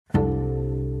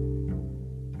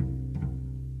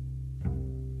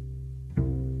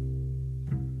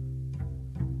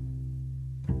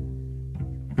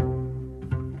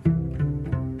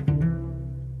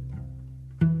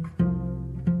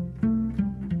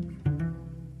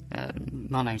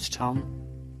My name's Tom.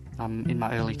 I'm in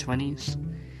my early 20s.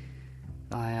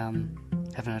 I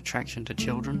have an attraction to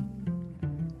children.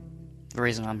 The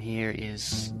reason I'm here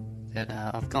is that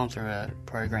I've gone through a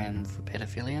program for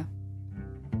paedophilia.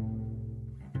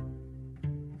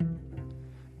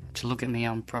 To look at me,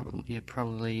 you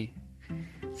probably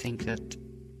think that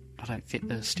I don't fit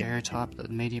the stereotype that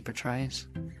the media portrays.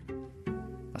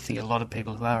 I think a lot of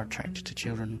people who are attracted to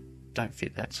children don't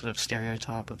fit that sort of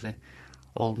stereotype of the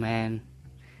old man,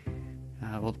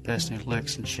 or the person who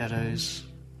lurks in shadows,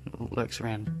 or lurks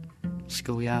around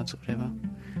schoolyards or whatever.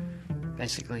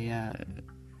 Basically, I'm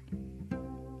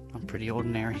pretty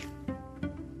ordinary.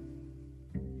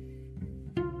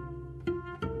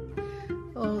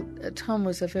 Well, Tom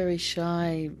was a very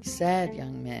shy, sad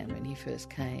young man when he first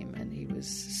came, and he was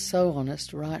so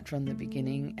honest right from the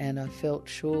beginning, and I felt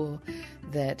sure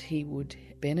that he would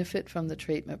benefit from the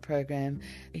treatment program.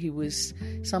 He was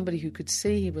somebody who could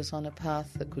see he was on a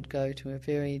path that could go to a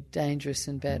very dangerous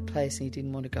and bad place, and he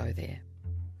didn't want to go there.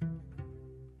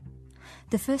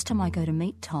 The first time I go to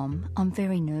meet Tom, I'm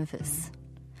very nervous.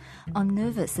 I'm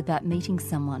nervous about meeting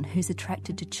someone who's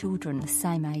attracted to children the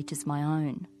same age as my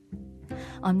own.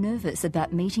 I'm nervous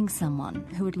about meeting someone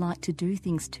who would like to do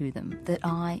things to them that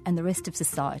I and the rest of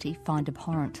society find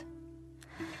abhorrent.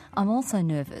 I'm also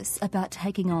nervous about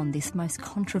taking on this most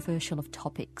controversial of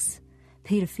topics,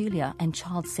 paedophilia and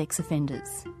child sex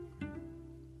offenders.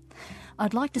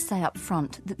 I'd like to say up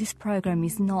front that this program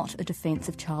is not a defence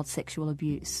of child sexual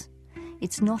abuse.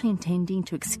 It's not intending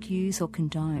to excuse or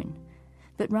condone,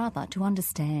 but rather to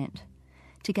understand,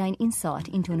 to gain insight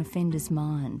into an offender's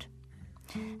mind.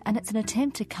 And it's an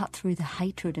attempt to cut through the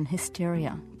hatred and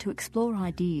hysteria, to explore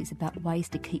ideas about ways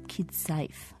to keep kids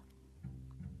safe.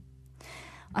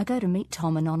 I go to meet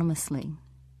Tom anonymously.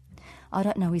 I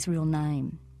don't know his real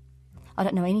name. I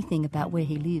don't know anything about where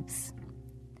he lives.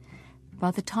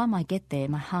 By the time I get there,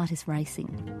 my heart is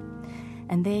racing.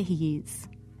 And there he is,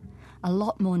 a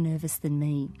lot more nervous than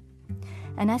me.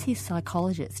 And as his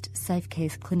psychologist, Safe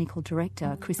Care's clinical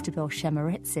director, Christabel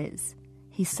Chamaret, says,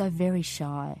 he's so very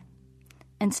shy.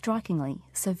 And strikingly,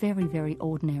 so very, very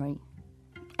ordinary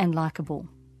and likeable.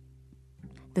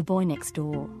 The boy next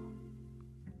door.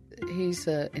 He's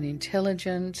an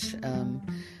intelligent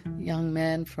young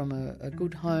man from a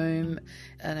good home,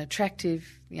 an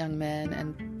attractive young man,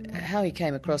 and how he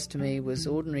came across to me was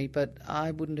ordinary, but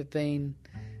I wouldn't have been,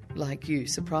 like you,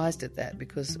 surprised at that,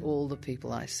 because all the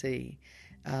people I see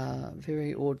are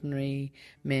very ordinary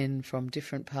men from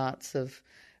different parts of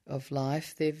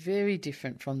life. They're very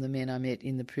different from the men I met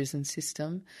in the prison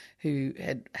system who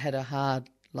had a hard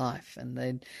life,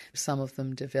 and some of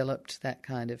them developed that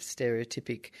kind of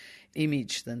stereotypic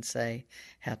image than, say,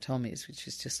 how Tom is, which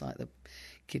is just like the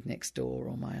kid next door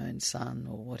or my own son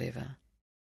or whatever.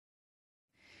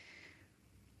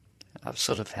 I've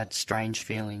sort of had strange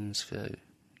feelings for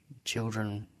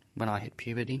children when I hit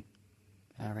puberty,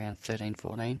 around 13,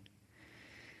 14.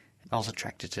 I was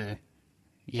attracted to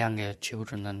younger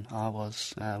children than I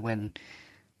was, when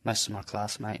most of my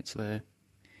classmates were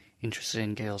interested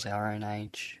in girls our own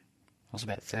age. I was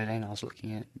about 13, I was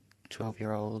looking at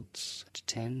 12-year-olds to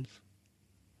 10s.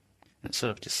 It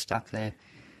sort of just stuck there.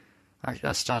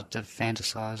 I started to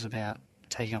fantasise about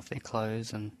taking off their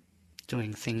clothes and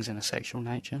doing things in a sexual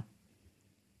nature.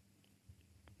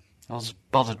 I was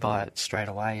bothered by it straight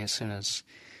away as soon as...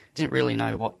 I didn't really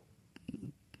know what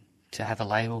to have a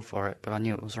label for it, but I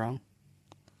knew it was wrong.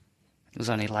 It was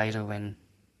only later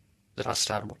that I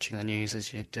started watching the news,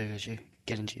 as you do as you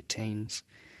get into your teens.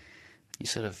 You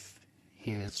sort of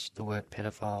hear the word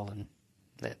pedophile and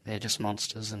that they're just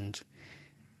monsters, and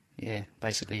yeah,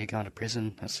 basically you're going to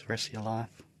prison. That's the rest of your life.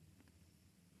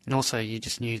 And also you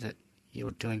just knew that you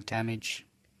were doing damage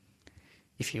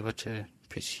if you were to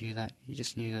pursue that. You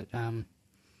just knew that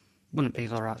wouldn't be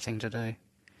the right thing to do.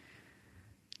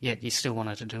 Yet you still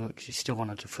wanted to do it because you still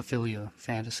wanted to fulfil your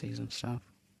fantasies and stuff.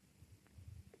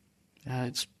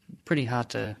 It's pretty hard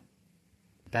to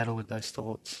battle with those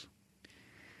thoughts.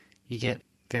 You get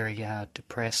very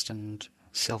depressed and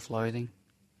self-loathing,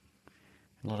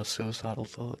 a lot of suicidal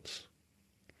thoughts.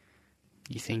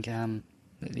 You think that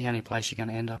the only place you're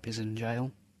going to end up is in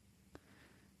jail.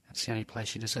 That's the only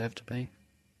place you deserve to be.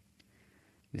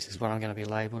 This is what I'm going to be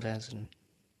labelled as, and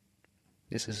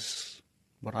this is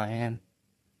what I am.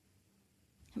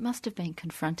 It must have been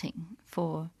confronting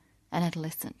for an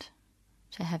adolescent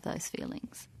to have those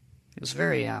feelings. It was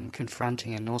very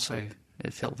confronting, and also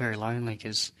it felt very lonely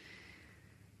because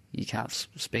you can't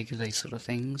speak of these sort of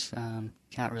things. You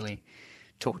can't really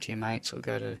talk to your mates or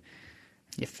go to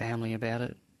your family about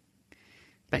it.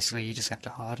 Basically, you just have to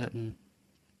hide it and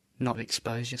not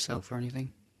expose yourself or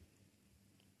anything.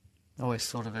 I always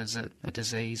thought of it as a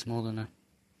disease more than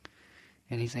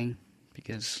anything,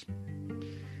 because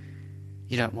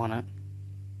you don't want it,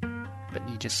 but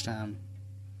you just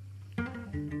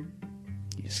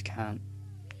can't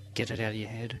get it out of your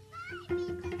head.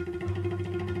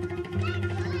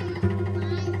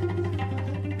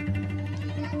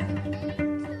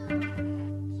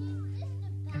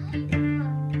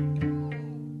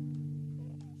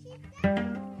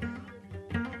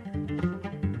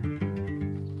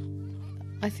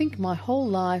 I think my whole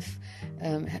life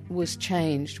was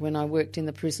changed when I worked in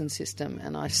the prison system,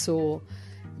 and I saw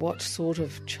what sort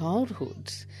of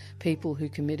childhoods people who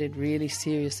committed really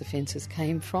serious offences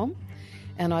came from.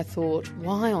 And I thought,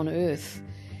 why on earth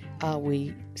are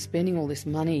we spending all this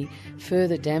money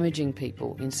further damaging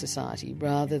people in society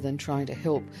rather than trying to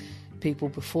help people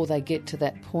before they get to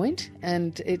that point?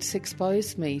 And it's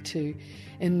exposed me to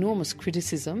enormous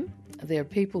criticism. There are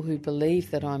people who believe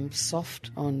that I'm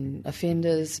soft on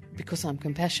offenders because I'm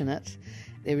compassionate.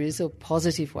 There is a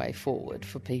positive way forward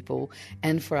for people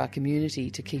and for our community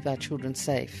to keep our children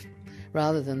safe,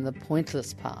 rather than the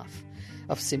pointless path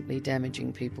of simply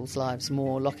damaging people's lives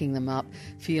more, locking them up,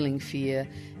 feeling fear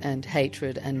and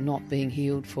hatred and not being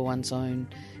healed for one's own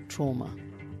trauma.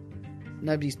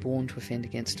 Nobody's born to offend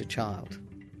against a child.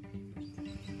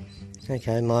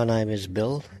 Okay, my name is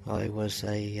Bill. I was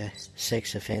a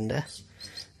sex offender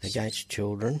against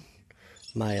children,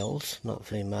 males, not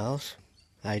females,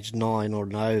 aged 9 or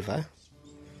over.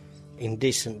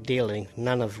 Indecent dealing,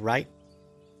 none of rape.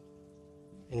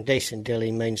 Indecent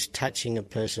dealing means touching a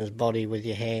person's body with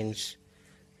your hands,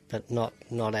 but not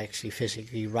actually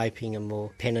physically raping them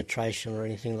or penetration or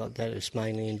anything like that. It's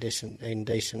mainly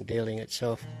indecent dealing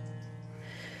itself.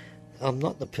 I'm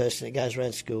not the person that goes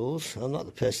around schools. I'm not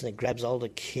the person that grabs older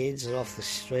kids off the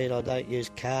street. I don't use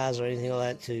cars or anything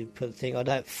like that to put a thing. I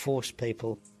don't force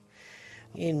people.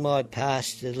 In my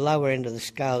past, the lower end of the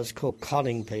scale is called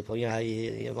conning people. You know,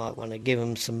 you might want to give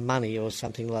them some money or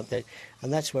something like that.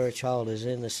 And that's where a child is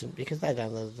innocent, because they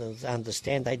don't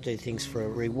understand. They do things for a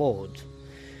reward.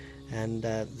 And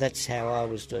that's how I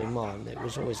was doing mine. It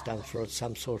was always done for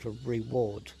some sort of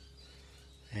reward.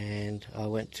 And I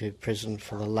went to prison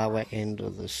for the lower end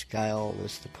of the scale,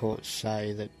 as the courts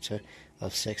say, that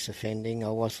of sex offending. I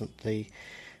wasn't the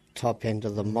top end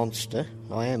of the monster.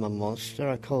 I am a monster.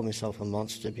 I call myself a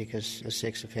monster because the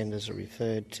sex offenders are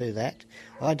referred to that.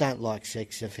 I don't like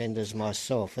sex offenders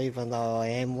myself, even though I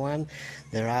am one.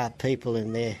 There are people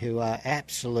in there who are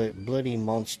absolute bloody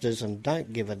monsters and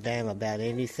don't give a damn about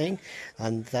anything,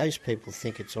 and those people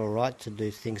think it's all right to do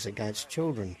things against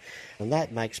children, and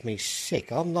that makes me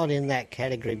sick. I'm not in that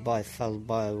category by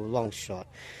a long shot.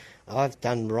 I've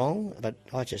done wrong, but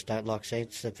I just don't like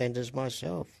sex offenders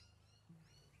myself.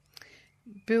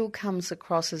 Bill comes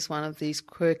across as one of these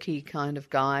quirky kind of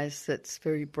guys that's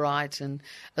very bright and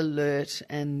alert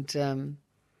and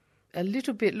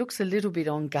looks a little bit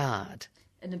on guard.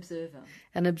 An observer.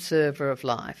 An observer of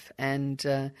life.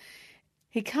 And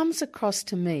he comes across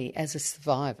to me as a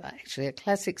survivor, actually, a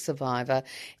classic survivor,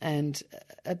 and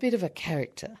a bit of a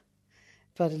character,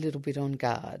 but a little bit on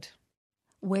guard.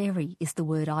 Wary is the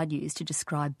word I'd use to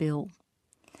describe Bill.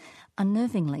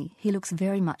 Unnervingly, he looks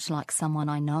very much like someone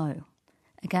I know.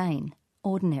 Again,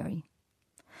 ordinary.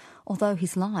 Although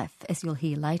his life, as you'll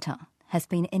hear later, has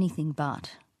been anything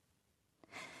but.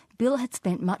 Bill had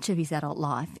spent much of his adult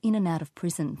life in and out of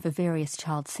prison for various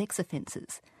child sex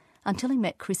offences until he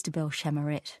met Christabel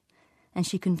Chamarette, and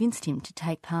she convinced him to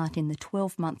take part in the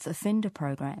 12-month offender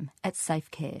program at Safe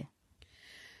Care.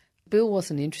 Bill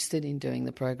wasn't interested in doing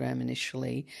the program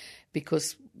initially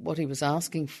because what he was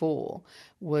asking for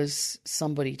was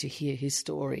somebody to hear his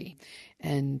story.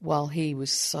 And while he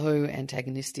was so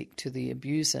antagonistic to the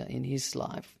abuser in his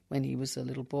life when he was a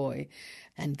little boy,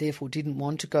 and therefore didn't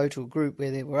want to go to a group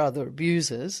where there were other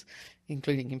abusers,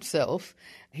 including himself,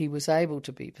 he was able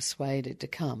to be persuaded to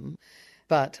come.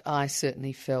 But I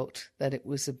certainly felt that it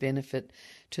was a benefit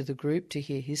to the group to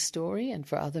hear his story and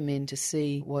for other men to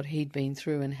see what he'd been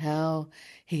through and how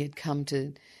he had come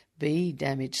to be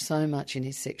damaged so much in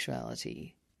his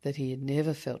sexuality that he had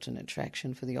never felt an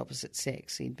attraction for the opposite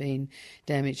sex. He'd been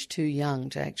damaged too young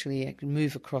to actually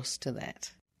move across to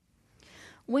that.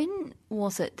 When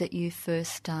was it that you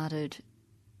first started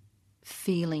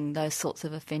feeling those sorts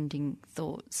of offending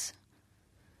thoughts?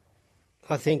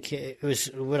 I think it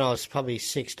was when I was probably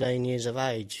 16 years of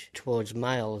age, towards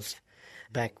males.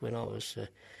 Back when I was a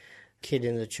kid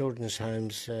in the children's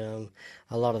homes, a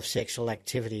lot of sexual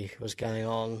activity was going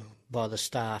on by the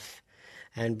staff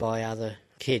and by other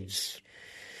kids.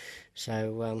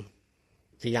 So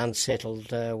the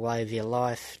unsettled way of your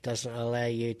life doesn't allow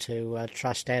you to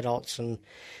trust adults, and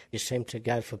you seem to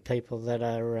go for people that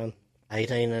are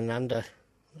 18 and under.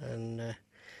 And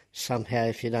somehow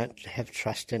if you don't have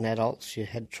trust in adults, you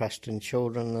had trust in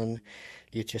children, and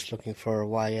you're just looking for a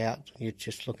way out. You're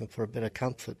just looking for a bit of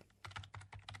comfort.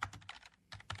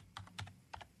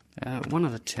 One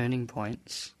of the turning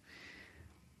points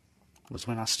was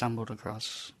when I stumbled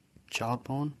across child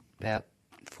porn, about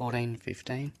 14,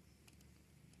 15.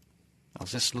 I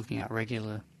was just looking at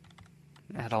regular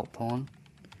adult porn,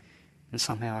 and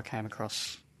somehow I came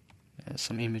across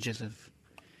some images of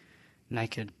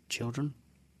naked children.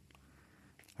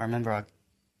 I remember I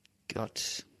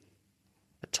got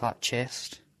a tight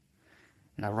chest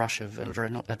and a rush of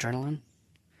adrenaline.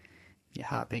 Your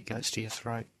heartbeat goes to your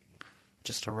throat.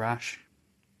 Just a rush,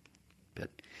 but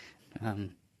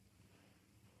you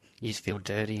just feel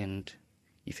dirty and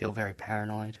you feel very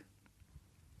paranoid.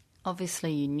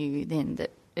 Obviously you knew then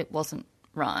that it wasn't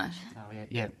right. Oh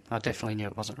yeah, I definitely knew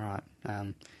it wasn't right.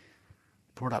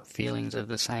 Brought up feelings of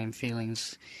the same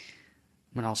feelings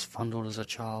when I was fondled as a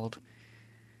child.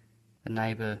 A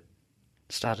neighbour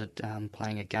started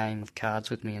playing a game of cards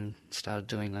with me and started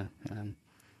doing the,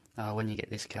 when you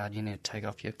get this card you need to take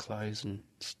off your clothes, and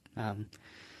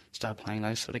started playing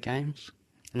those sort of games.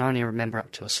 And I only remember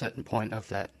up to a certain point of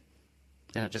that,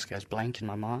 then it just goes blank in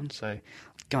my mind. So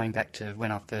going back to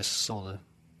when I first saw the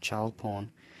child porn,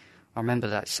 I remember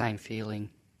that same feeling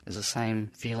as the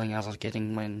same feeling I was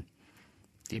getting when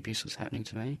the abuse was happening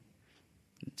to me.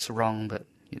 It's wrong, but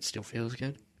it still feels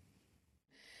good.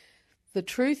 The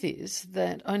truth is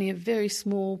that only a very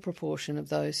small proportion of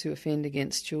those who offend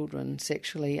against children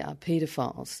sexually are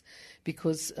paedophiles,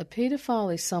 because a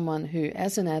paedophile is someone who,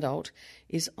 as an adult,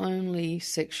 is only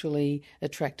sexually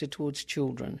attracted towards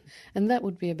children. And that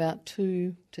would be about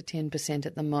 2 to 10%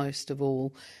 at the most of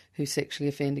all who sexually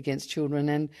offend against children.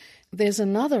 And there's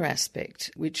another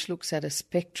aspect which looks at a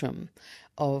spectrum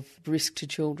of risk to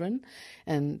children,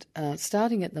 and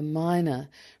starting at the minor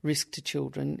risk to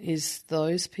children is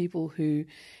those people who,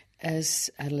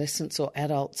 as adolescents or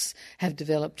adults, have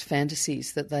developed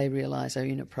fantasies that they realise are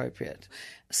inappropriate.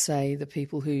 Say the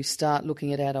people who start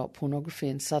looking at adult pornography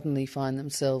and suddenly find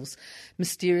themselves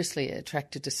mysteriously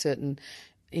attracted to certain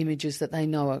images that they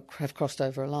know have crossed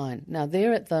over a line. Now,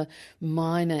 they're at the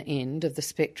minor end of the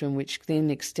spectrum, which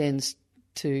then extends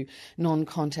to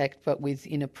non-contact but with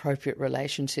inappropriate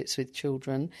relationships with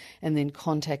children, and then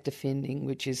contact offending,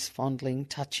 which is fondling,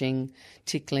 touching,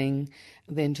 tickling,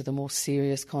 then to the more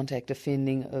serious contact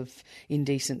offending of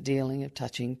indecent dealing, of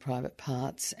touching private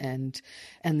parts, and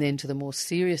then to the more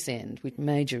serious end with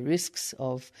major risks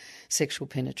of sexual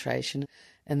penetration.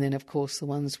 And then, of course, the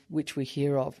ones which we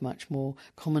hear of much more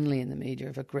commonly in the media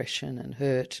of aggression and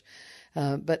hurt.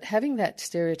 But having that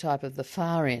stereotype of the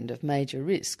far end of major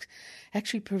risk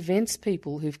actually prevents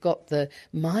people who've got the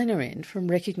minor end from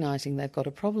recognising they've got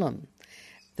a problem,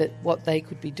 that what they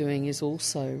could be doing is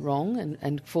also wrong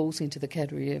and falls into the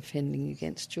category of offending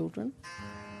against children.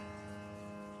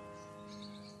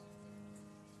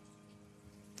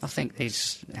 I think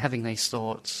having these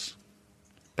thoughts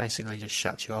basically just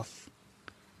shuts you off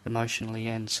emotionally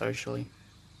and socially.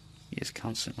 You just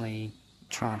constantly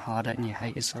try and hide it and you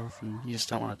hate yourself and you just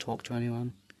don't want to talk to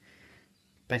anyone.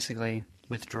 Basically,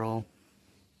 withdrawal.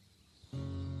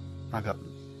 I got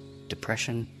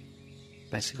depression,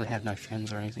 basically had no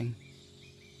friends or anything.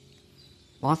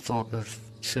 Well, I thought of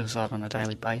suicide on a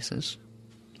daily basis.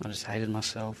 I just hated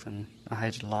myself and I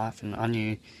hated life, and I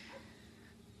knew,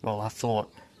 well, I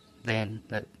thought then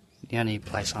that the only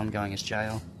place I'm going is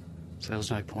jail, so there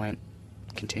was no point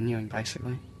continuing,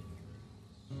 basically.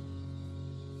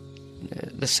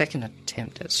 The second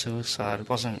attempt at suicide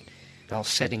wasn't, I was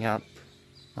setting up,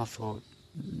 I thought,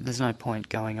 there's no point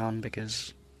going on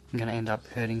because I'm going to end up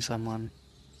hurting someone.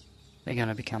 They're going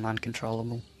to become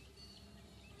uncontrollable.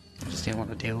 I just didn't want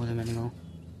to deal with them anymore.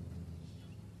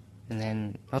 And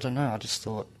then, I don't know, I just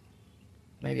thought,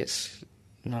 maybe it's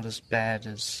not as bad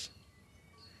as...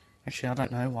 Actually, I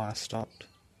don't know why I stopped.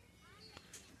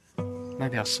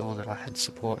 Maybe I saw that I had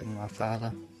support in my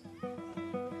father,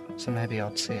 so maybe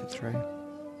I'd see it through.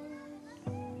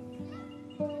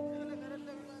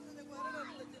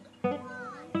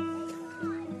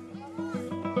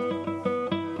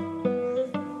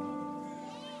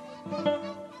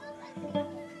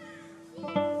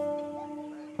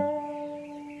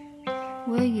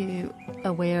 Were you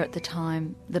aware at the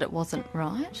time that it wasn't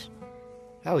right?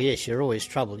 Oh yes, you're always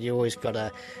troubled. You always got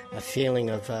a feeling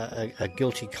of a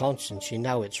guilty conscience. You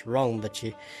know it's wrong, but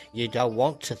you don't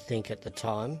want to think at the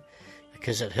time,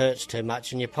 because it hurts too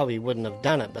much, and you probably wouldn't have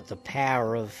done it, but the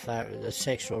power of the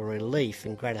sexual relief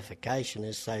and gratification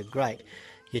is so great.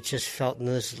 You just felt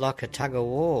there's like a tug of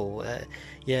war.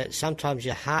 Sometimes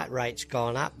your heart rate's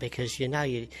gone up because you know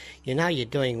you're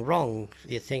doing wrong.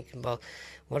 You think, well,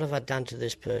 what have I done to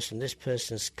this person? This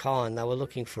person's kind. They were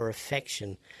looking for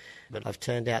affection, but I've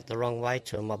turned out the wrong way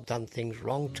to them. I've done things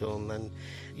wrong to them, and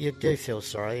you do feel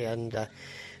sorry. And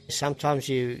sometimes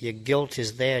your guilt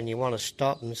is there and you want to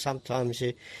stop, and sometimes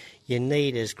your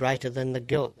need is greater than the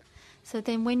guilt. So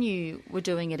then when you were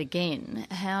doing it again,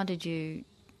 how did you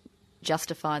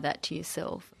justify that to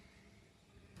yourself?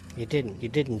 You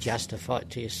didn't justify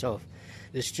it to yourself.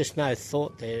 There's just no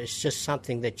thought there. It's just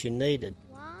something that you needed.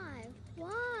 Why?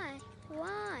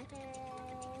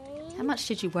 How much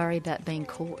did you worry about being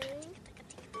caught?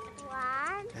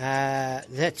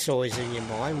 That's always in your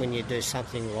mind when you do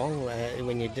something wrong.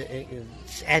 It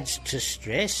adds to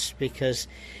stress, because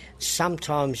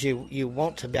sometimes you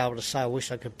want to be able to say, I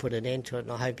wish I could put an end to it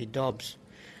and I hope he dobs,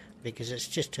 because it's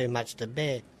just too much to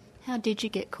bear. How did you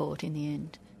get caught in the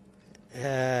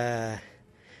end?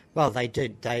 Well, they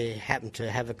did. They happened to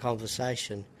have a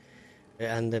conversation,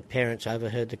 and the parents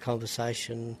overheard the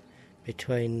conversation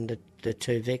between the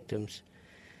two victims.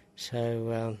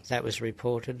 So that was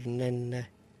reported, and then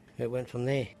it went from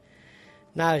there.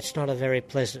 No, it's not a very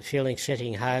pleasant feeling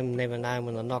sitting home, never knowing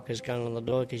when the knocker's going on the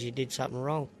door because you did something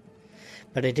wrong.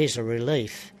 But it is a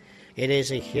relief. It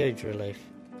is a huge relief.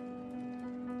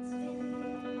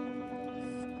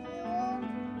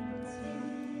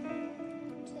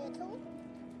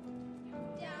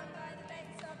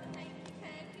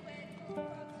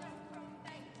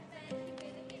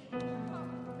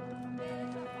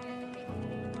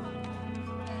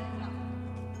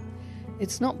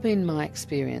 It's not been my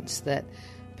experience that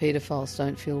paedophiles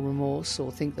don't feel remorse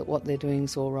or think that what they're doing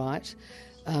is all right.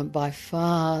 By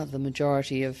far, the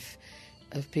majority of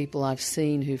people I've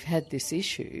seen who've had this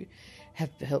issue have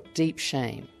felt deep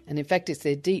shame. And in fact, it's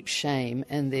their deep shame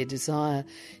and their desire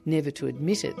never to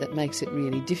admit it that makes it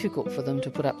really difficult for them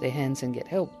to put up their hands and get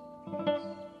help.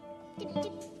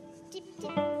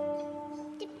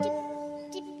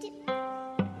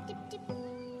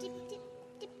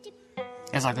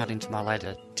 As I got into my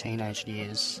later teenage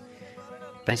years,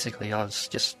 basically I was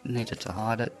just needed to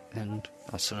hide it, and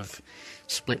I sort of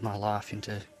split my life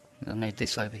into, I need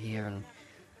this over here and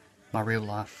my real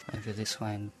life over this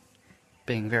way, and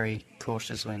being very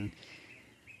cautious when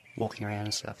walking around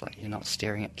and stuff, like you're not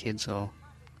staring at kids, or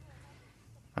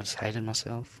I just hated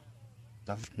myself.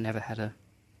 I've never had a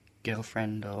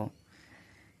girlfriend, or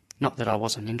not that I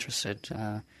wasn't interested,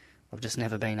 I've just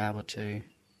never been able to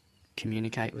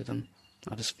communicate with them.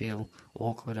 I just feel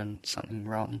awkward and something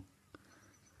wrong.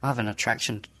 I have an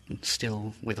attraction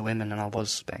still with women, and I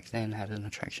was back then had an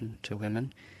attraction to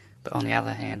women. But on the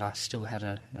other hand, I still had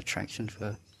an attraction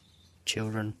for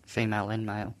children, female and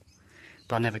male.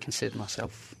 But I never considered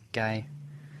myself gay.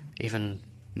 Even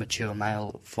mature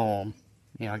male form,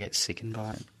 I get sickened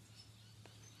by it.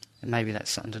 And maybe that's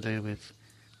something to do with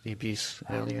the abuse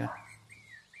earlier.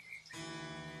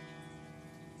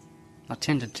 I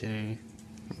tended to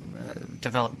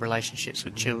develop relationships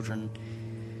with children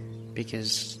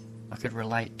because I could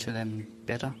relate to them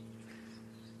better,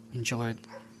 enjoyed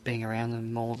being around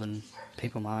them more than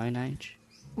people my own age.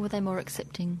 Were they more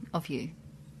accepting of you?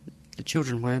 The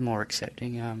children were more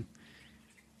accepting,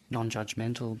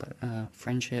 non-judgmental, but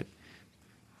friendship.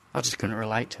 I just couldn't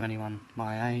relate to anyone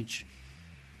my age.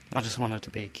 I just wanted to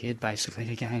be a kid, basically,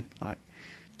 again. Like,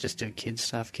 just do kid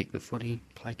stuff, kick the footy,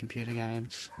 play computer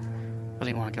games. I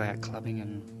didn't want to go out clubbing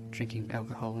and drinking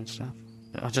alcohol and stuff.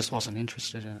 I just wasn't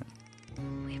interested in it.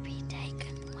 We'll be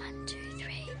taken 1, 2,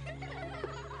 3.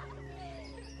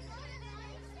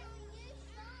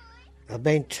 I've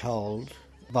been told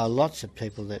by lots of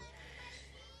people that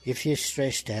if you're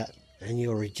stressed out and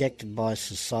you're rejected by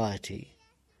society,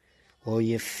 or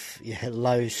you have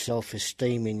low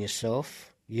self-esteem in yourself,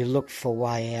 you look for a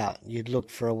way out. You'd look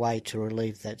for a way to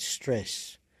relieve that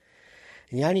stress.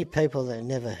 And the only people that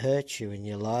never hurt you in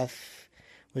your life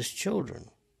was children.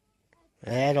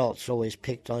 Adults always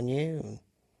picked on you,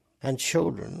 and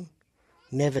children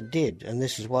never did. And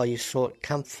this is why you sought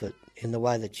comfort in the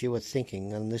way that you were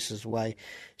thinking, and this is the way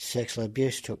sexual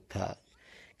abuse took part.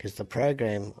 Because the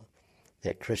program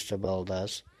that Christabel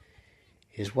does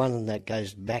is one that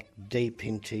goes back deep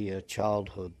into your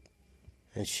childhood.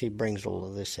 And she brings all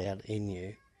of this out in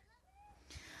you.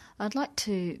 I'd like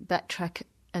to backtrack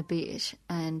a bit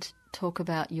and talk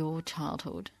about your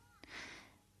childhood.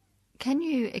 Can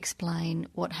you explain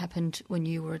what happened when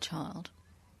you were a child?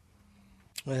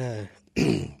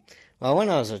 Well,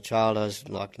 when I was a child, I was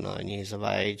like 9 years of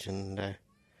age, and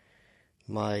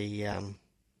my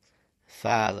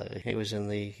father, he was in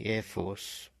the Air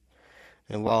Force,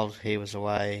 and while he was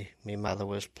away, my mother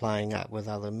was playing up with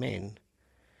other men.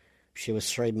 She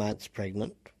was 3 months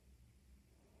pregnant,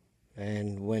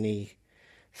 and when he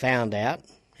found out,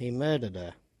 he murdered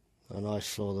her, and I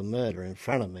saw the murder in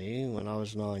front of me when I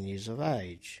was 9 years of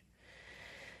age.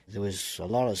 There was a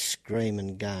lot of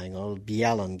screaming going on,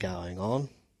 yelling going on.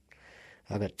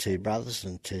 I got 2 brothers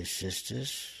and 2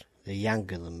 sisters. They're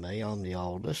younger than me, I'm the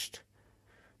oldest.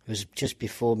 It was just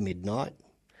before midnight.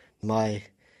 My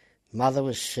mother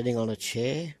was sitting on a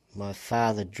chair. My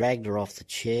father dragged her off the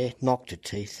chair, knocked her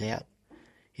teeth out.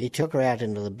 He took her out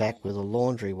into the back where the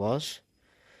laundry was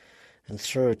and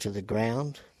threw her to the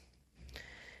ground.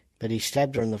 But he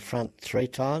stabbed her in the front 3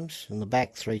 times, in the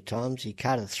back 3 times. He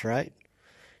cut her throat,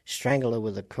 strangled her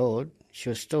with a cord. She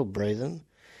was still breathing.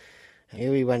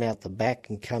 Here he went out the back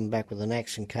and come back with an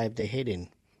axe and caved her head in.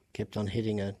 Kept on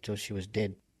hitting her until she was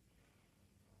dead.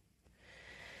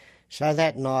 So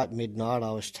that night, midnight,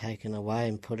 I was taken away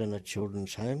and put in a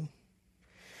children's home.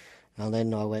 And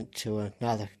then I went to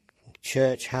another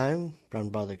church home run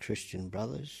by the Christian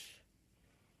Brothers.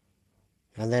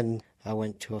 And then I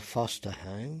went to a foster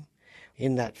home.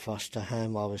 In that foster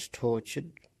home I was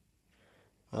tortured.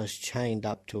 I was chained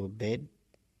up to a bed.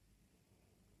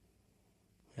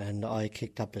 And I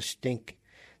kicked up a stink.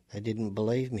 They didn't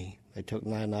believe me. They took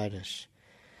no notice.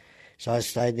 So I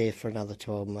stayed there for another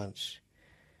 12 months.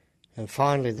 And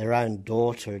finally their own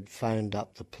daughter had phoned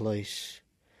up the police.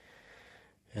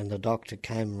 And the doctor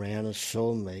came round and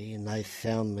saw me, and they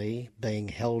found me being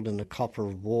held in a copper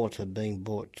of water being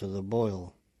brought to the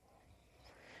boil.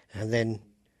 And then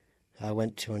I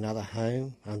went to another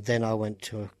home, and then I went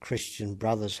to a Christian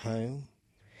Brothers home,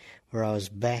 where I was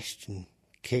bashed and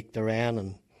kicked around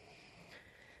and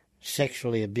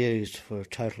sexually abused for a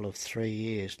total of 3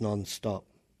 years, non-stop.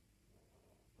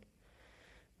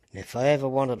 And if I ever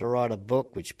wanted to write a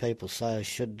book, which people say I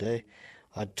should do,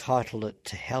 I'd title it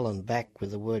To Hell and Back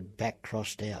with the word back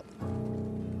crossed out.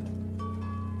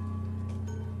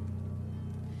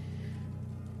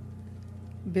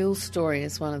 Bill's story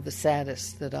is one of the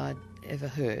saddest that I'd ever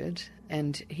heard,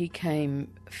 and he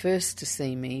came first to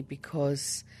see me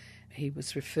because he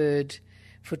was referred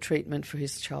for treatment for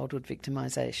his childhood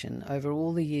victimisation. Over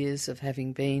all the years of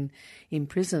having been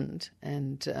imprisoned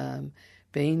and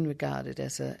been regarded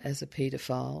as a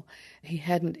paedophile, he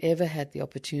hadn't ever had the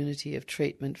opportunity of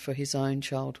treatment for his own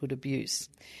childhood abuse.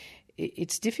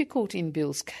 It's difficult in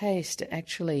Bill's case to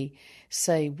actually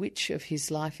say which of his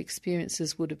life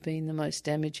experiences would have been the most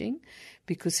damaging,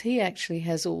 because he actually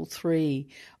has all 3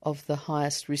 of the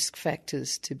highest risk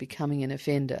factors to becoming an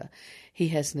offender. He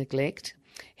has neglect.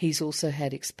 He's also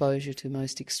had exposure to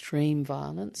most extreme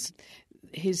violence.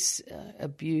 His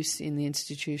abuse in the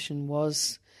institution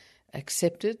was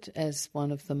accepted as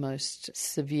one of the most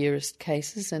severest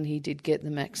cases, and he did get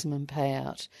the maximum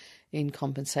payout in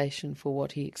compensation for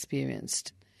what he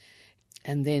experienced.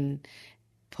 And then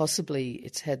possibly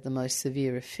it's had the most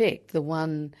severe effect. The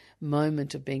one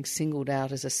moment of being singled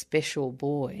out as a special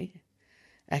boy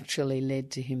actually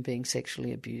led to him being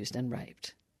sexually abused and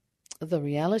raped. The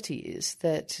reality is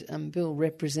that Bill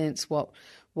represents what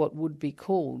would be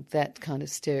called that kind of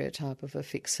stereotype of a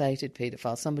fixated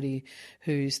paedophile, somebody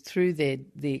who's, through the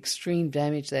extreme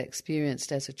damage they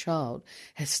experienced as a child,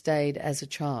 has stayed as a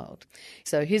child.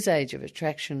 So his age of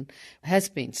attraction has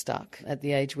been stuck at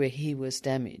the age where he was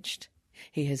damaged.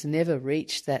 He has never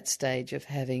reached that stage of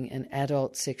having an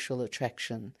adult sexual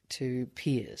attraction to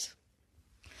peers.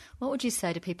 What would you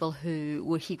say to people who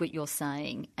will hear what you're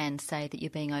saying and say that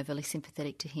you're being overly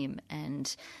sympathetic to him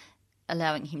and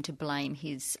allowing him to blame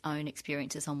his own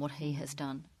experiences on what he has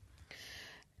done?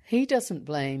 He doesn't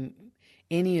blame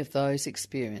any of those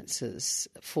experiences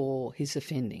for his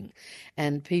offending.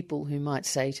 And people who might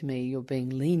say to me, you're being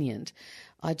lenient,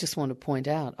 I just want to point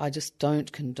out, I just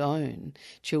don't condone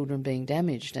children being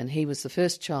damaged. And he was the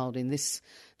first child in this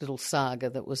little saga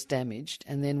that was damaged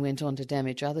and then went on to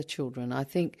damage other children. I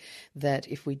think that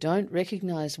if we don't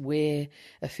recognise where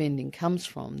offending comes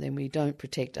from, then we don't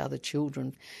protect other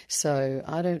children. So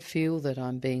I don't feel that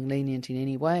I'm being lenient in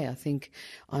any way. I think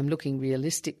I'm looking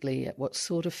realistically at what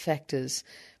sort of factors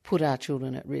put our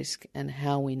children at risk and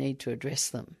how we need to address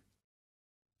them.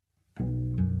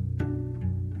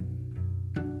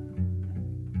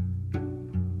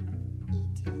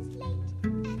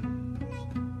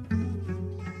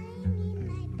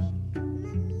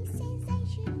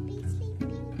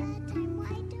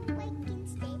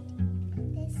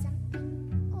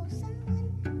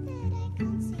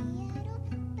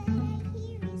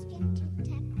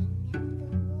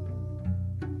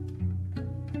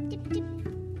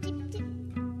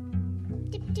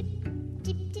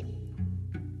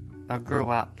 I grew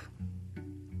up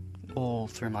all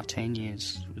through my teen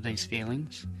years with these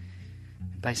feelings.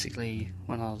 Basically,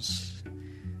 when I was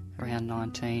around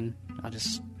 19, I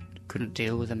just couldn't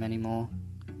deal with them anymore.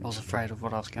 I was afraid of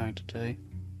what I was going to do.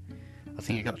 I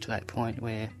think it got to that point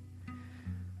where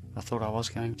I thought I was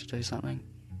going to do something.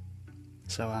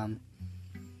 So I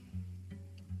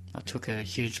took a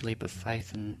huge leap of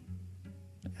faith and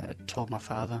told my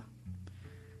father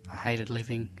I hated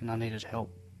living and I needed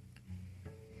help.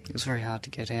 It was very hard to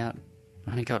get out.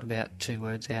 I only got about 2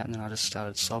 words out and then I just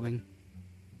started sobbing.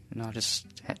 And I just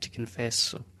had to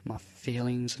confess my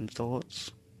feelings and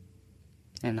thoughts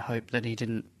and hope that he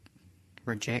didn't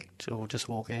reject or just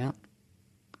walk out.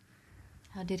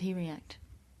 How did he react?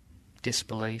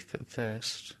 Disbelief at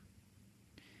first.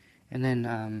 And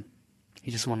then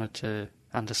he just wanted to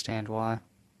understand why.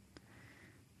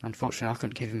 Unfortunately, I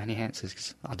couldn't give him any answers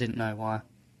because I didn't know why.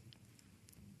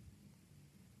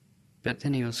 But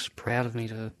then he was proud of me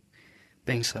for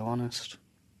being so honest.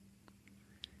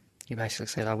 He basically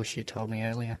said, I wish you'd told me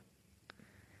earlier.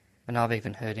 And I've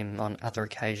even heard him on other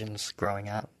occasions growing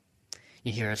up.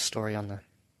 You hear a story on the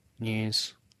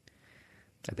news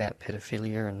about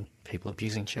pedophilia and people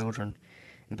abusing children,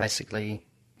 and basically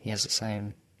he has the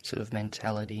same sort of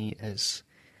mentality as,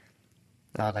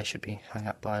 they should be hung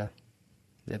up by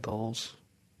their balls.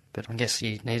 But I guess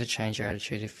you need to change your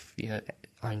attitude if your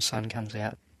own son comes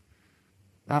out.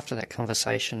 After that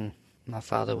conversation, my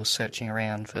father was searching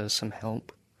around for some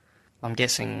help. I'm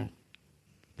guessing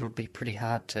it would be pretty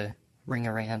hard to ring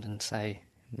around and say,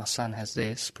 my son has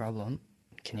this problem,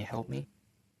 can you help me?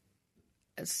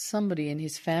 Somebody in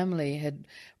his family had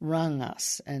rung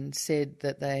us and said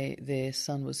that their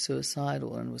son was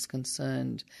suicidal and was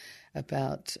concerned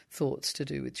about thoughts to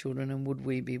do with children and would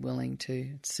we be willing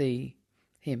to see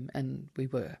him, and we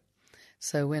were.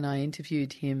 So when I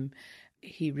interviewed him,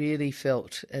 he really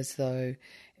felt as though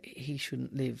he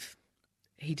shouldn't live.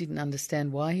 He didn't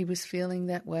understand why he was feeling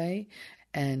that way,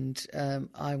 and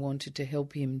I wanted to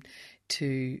help him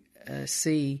to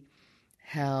see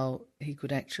how he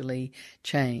could actually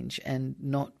change and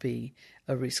not be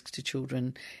a risk to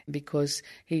children, because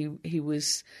he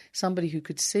was somebody who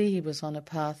could see he was on a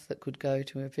path that could go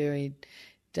to a very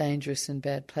dangerous and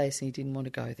bad place, and he didn't want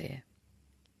to go there.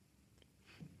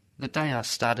 The day I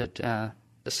started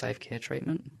the safe care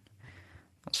treatment,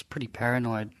 I was pretty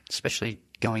paranoid, especially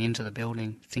going into the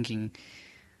building, thinking,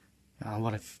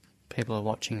 what if people are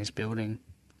watching this building,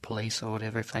 police or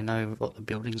whatever, if they know what the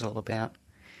building's all about,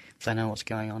 if they know what's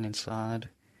going on inside.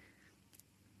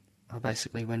 I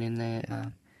basically went in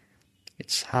there.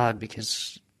 It's hard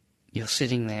because you're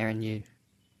sitting there and you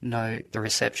know the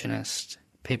receptionist,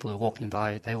 people who are walking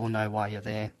by, they all know why you're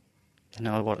there. They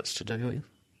know what it's to do with.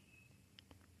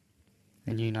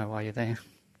 And you know why you're there.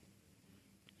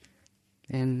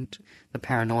 And the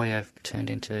paranoia turned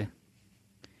into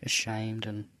ashamed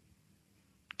and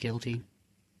guilty.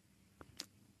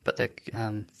 But the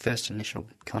first initial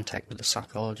contact with the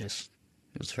psychologist,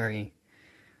 it was very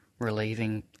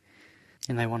relieving,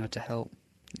 and they wanted to help.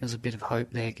 There was a bit of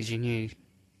hope there because you knew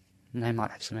they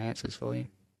might have some answers for you.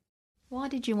 Why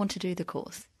did you want to do the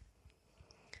course?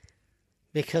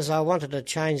 Because I wanted to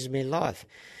change my life.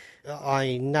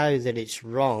 I know that it's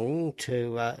wrong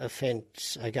to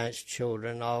offence against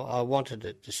children. I wanted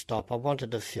it to stop. I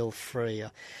wanted to feel free.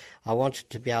 I wanted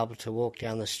to be able to walk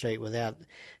down the street without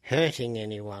hurting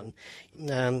anyone.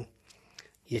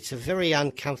 It's a very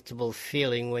uncomfortable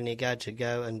feeling when you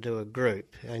go and do a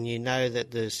group and you know that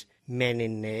there's men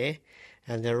in there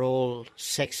and they're all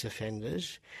sex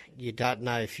offenders. You don't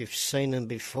know if you've seen them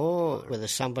before, whether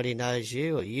somebody knows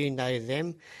you or you know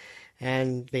them.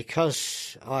 And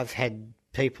because I've had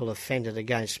people offended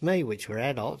against me, which were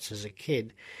adults as a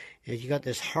kid, you got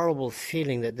this horrible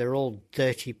feeling that they're all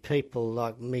dirty people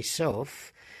like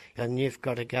myself, and you've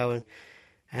got to go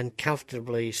and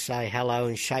comfortably say hello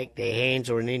and shake their hands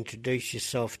or and introduce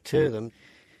yourself to them.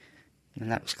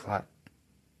 And that was quite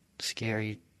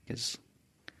scary because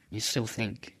you still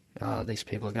think, these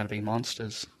people are going to be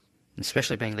monsters,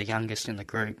 especially being the youngest in the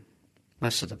group.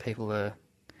 Most of the people were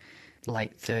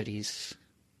late 30s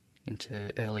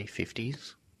into early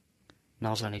 50s, and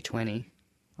I was only 20.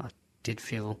 I did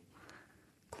feel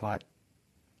quite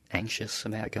anxious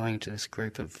about going to this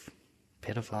group of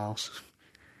pedophiles.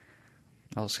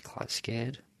 I was quite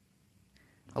scared.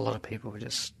 A lot of people were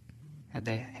just had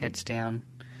their heads down,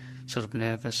 sort of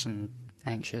nervous and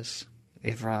anxious.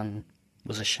 Everyone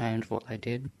was ashamed of what they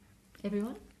did.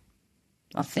 Everyone?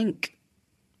 I think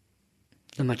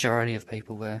the majority of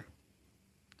people were.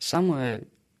 Some were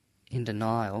in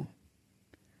denial.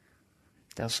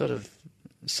 They were sort of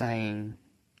saying,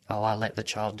 I let the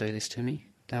child do this to me.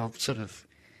 They were sort of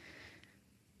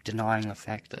denying the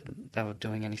fact that they were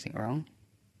doing anything wrong,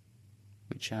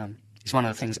 which is one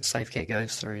of the things that Safe Care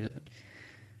goes through, to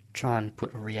try and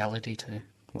put a reality to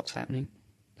what's happening.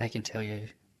 They can tell you,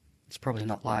 it's probably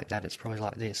not like that, it's probably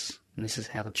like this, and this is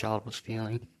how the child was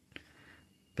feeling.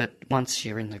 But once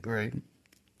you're in the group,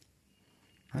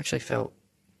 I actually felt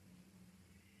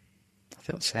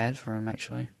sad for him,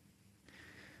 actually.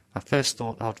 I first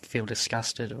thought I'd feel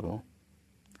disgusted, or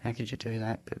how could you do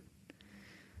that? But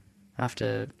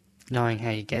after knowing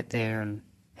how you get there and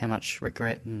how much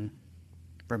regret and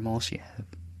remorse you have,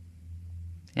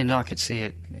 and I could see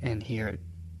it and hear it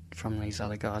from these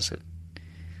other guys, that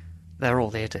they're all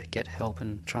there to get help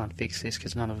and try and fix this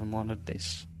because none of them wanted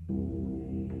this.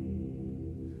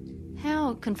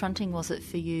 How confronting was it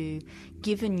for you,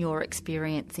 given your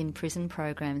experience in prison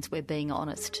programs where being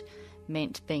honest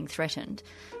meant being threatened?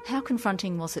 How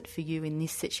confronting was it for you in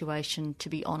this situation to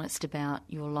be honest about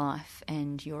your life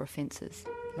and your offences?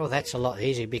 Well, that's a lot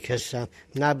easier because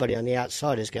nobody on the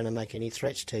outside is going to make any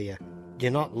threats to you.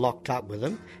 You're not locked up with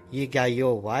them. You go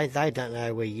your way. They don't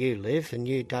know where you live and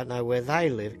you don't know where they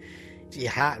live.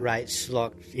 Your heart rate's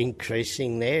like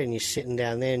increasing there, and you're sitting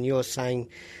down there and you're saying,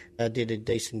 I did a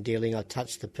decent dealing, I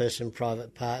touched the person,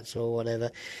 private parts or whatever,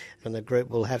 and the group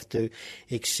will have to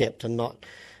accept and not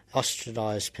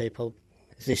ostracise people.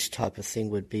 This type of thing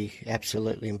would be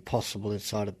absolutely impossible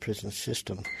inside a prison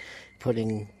system.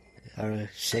 Putting a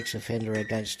sex offender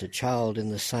against a child in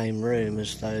the same room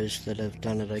as those that have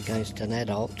done it against an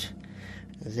adult,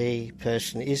 the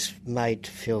person is made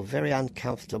to feel very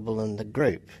uncomfortable in the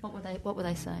group. What were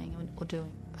they saying or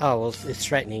doing? Oh, well, it's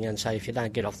threatening and say, if you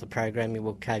don't get off the program, you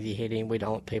will cave your head in. We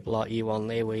don't want people like you on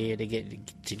there. We're here to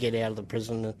get out of the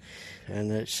prison,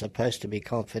 and it's supposed to be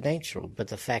confidential. But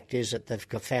the fact is that they've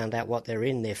found out what they're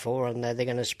in there for, and they're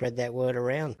going to spread that word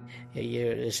around.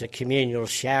 There's a communal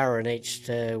shower in each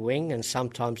wing, and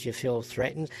sometimes you feel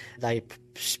threatened. They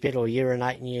spit or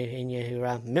urinate in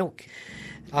your milk.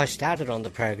 I started on the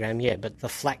program, yeah, but the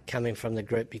flack coming from the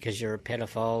group because you're a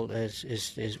pedophile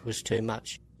was too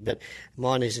much. But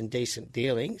mine is indecent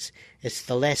dealings. It's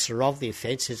the lesser of the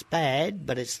offence. It's bad,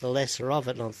 but it's the lesser of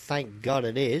it, and thank God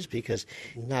it is, because,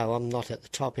 no, I'm not at the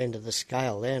top end of the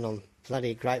scale there, and I'm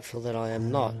bloody grateful that I am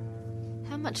not.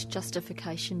 How much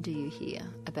justification do you hear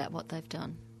about what they've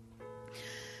done?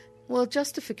 Well,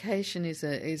 justification is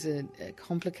a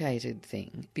complicated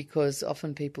thing, because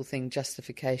often people think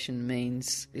justification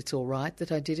means it's all right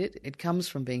that I did it. It comes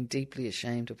from being deeply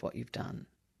ashamed of what you've done.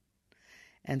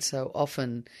 And so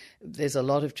often there's a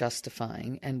lot of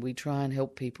justifying, and we try and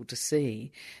help people to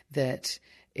see that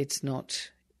it's not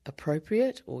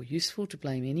appropriate or useful to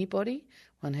blame anybody.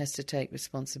 One has to take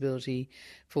responsibility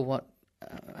for what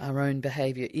our own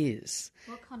behaviour is.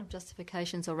 What kind of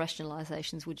justifications or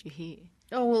rationalisations would you hear?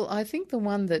 Oh, well, I think the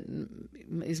one that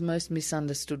is most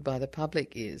misunderstood by the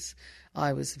public is,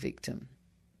 I was a victim.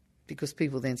 Because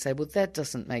people then say, well, that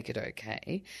doesn't make it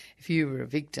okay. If you were a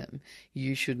victim,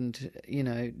 you shouldn't,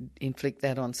 inflict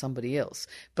that on somebody else.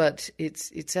 But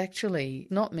it's actually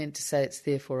not meant to say it's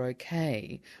therefore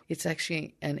okay. It's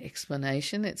actually an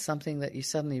explanation. It's something that you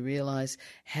suddenly realise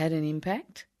had an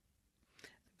impact.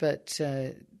 But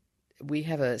we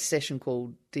have a session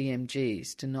called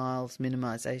DMGs, Denials,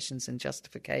 Minimisations and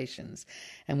Justifications,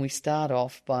 and we start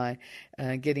off by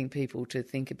getting people to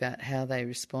think about how they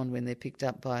respond when they're picked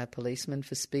up by a policeman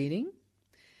for speeding.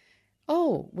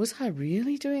 Oh, was I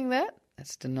really doing that?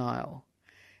 That's denial.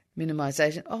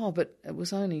 Minimisation, oh, but it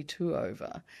was only 2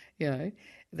 over,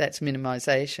 that's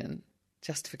minimisation.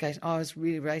 Justification, oh, I was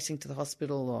really racing to the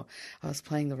hospital, or I was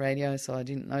playing the radio so I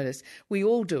didn't notice. We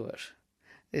all do it.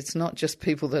 It's not just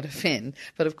people that offend,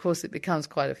 but of course it becomes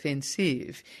quite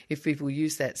offensive if people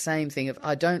use that same thing of,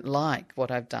 I don't like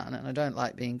what I've done and I don't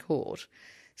like being caught.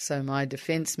 So my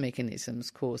defence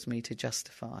mechanisms cause me to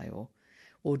justify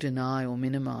or deny or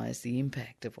minimise the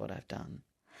impact of what I've done.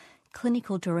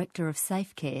 Clinical Director of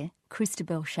Safe Care,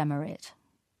 Christabel Chamarette.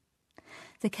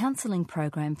 The counselling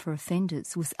program for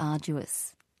offenders was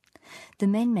arduous. The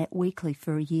men met weekly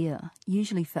for a year,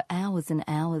 usually for hours and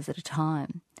hours at a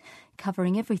time,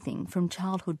 covering everything from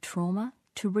childhood trauma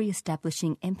to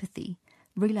re-establishing empathy,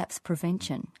 relapse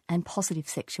prevention and positive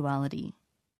sexuality.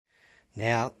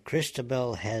 Now,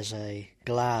 Christabel has a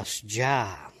glass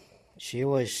jar. She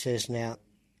always says, now,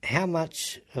 how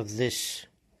much of this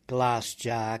glass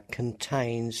jar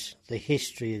contains the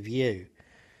history of you?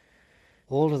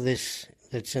 All of this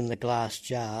that's in the glass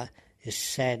jar is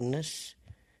sadness,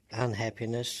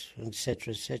 unhappiness,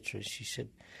 etc., etc. She said,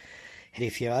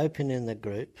 if you're open in the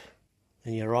group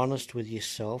and you're honest with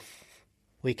yourself,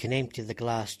 we can empty the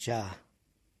glass jar.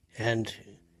 And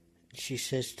She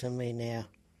says to me now,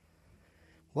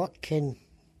 what can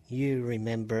you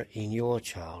remember in your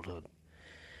childhood?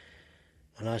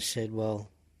 And I said, well,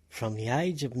 from the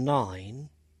age of 9,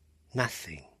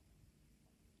 nothing.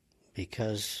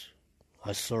 Because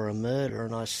I saw a murder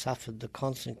and I suffered the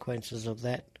consequences of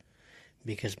that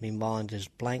because my mind is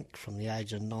blank from the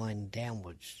age of 9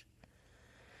 downwards.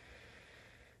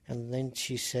 And then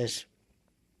she says,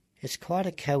 it's quite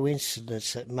a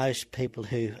coincidence that most people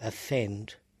who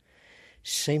offend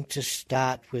seem to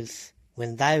start with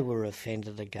when they were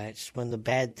offended against, when the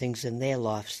bad things in their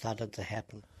life started to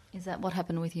happen. Is that what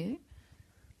happened with you?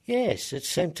 Yes, it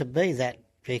seemed to be that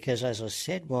because, as I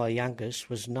said, my youngest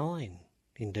was 9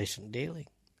 in decent dealing.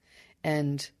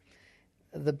 And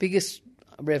the biggest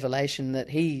revelation that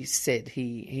he said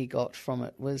he got from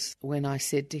it was when I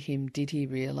said to him, did he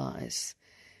realise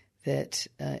that,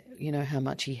 how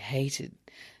much he hated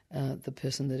the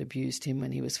person that abused him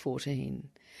when he was 14.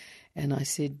 And I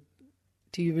said,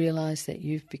 do you realise that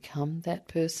you've become that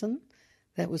person?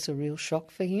 That was a real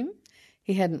shock for him.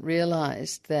 He hadn't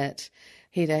realised that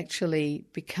he'd actually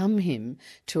become him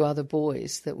to other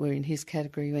boys that were in his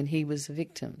category when he was a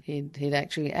victim. He'd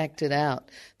actually acted out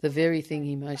the very thing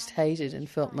he most hated and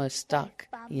felt most stuck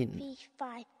in.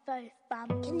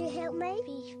 Can you help me?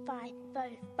 Fish, fight,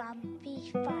 both bum.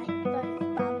 Fish, fight, both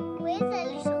bum. Where's the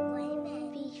little grey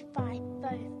man? Fish, fight,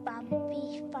 both bum.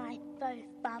 Fish, fight,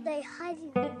 both bum. They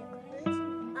hiding in the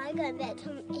cupboard. I go back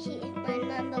to my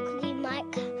mum because he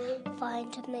might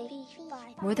find me. Fish,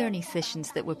 fight. Were there any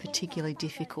sessions that were particularly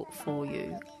difficult for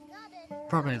you?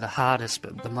 Probably the hardest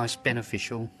but the most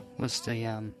beneficial was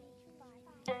the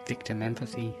victim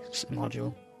empathy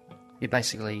module. You're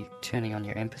basically turning on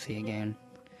your empathy again,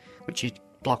 which you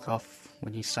block off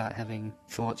when you start having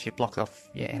thoughts. You block off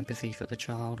your empathy for the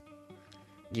child.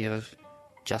 You're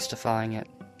justifying it,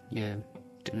 you're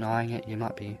denying it, you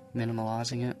might be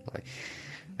minimalising it. Like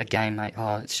a game, mate,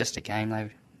 it's just a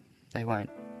game, they won't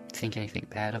think anything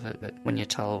bad of it. But when you're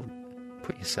told,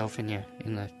 put yourself in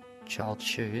the child's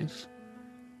shoes,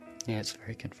 yeah, it's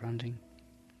very confronting.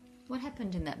 What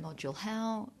happened in that module?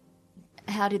 How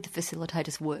did the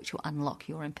facilitators work to unlock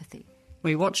your empathy?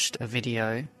 We watched a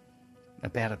video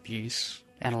about abuse,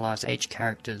 analysed each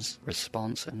character's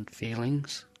response and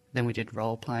feelings. Then we did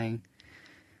role-playing.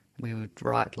 We would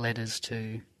write letters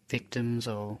to victims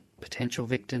or potential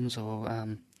victims,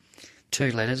 or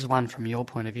 2 letters, one from your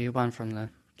point of view, one from the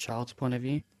child's point of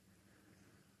view.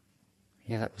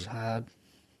 Yeah, that was hard.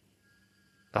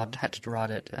 I'd had to write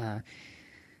it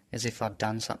as if I'd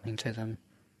done something to them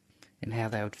and how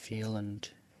they would feel, and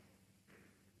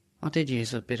I did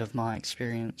use a bit of my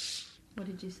experience. What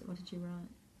did you write?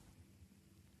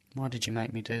 Why did you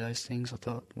make me do those things? I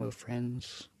thought we were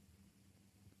friends.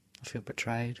 I feel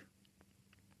betrayed.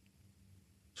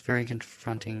 It's very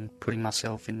confronting putting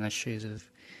myself in the shoes of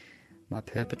my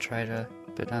perpetrator,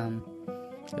 but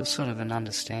it was sort of an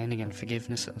understanding and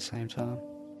forgiveness at the same time.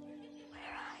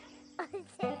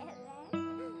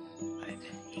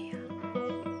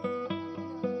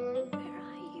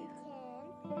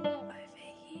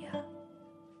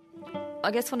 I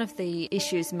guess one of the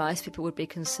issues most people would be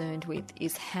concerned with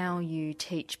is how you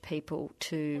teach people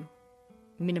to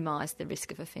minimise the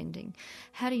risk of offending.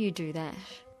 How do you do that?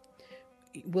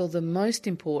 Well, the most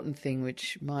important thing,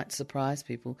 which might surprise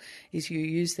people, is you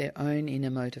use their own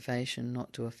inner motivation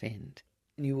not to offend.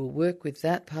 And you will work with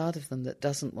that part of them that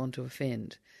doesn't want to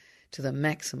offend to the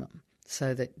maximum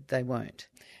so that they won't.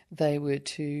 They were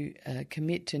to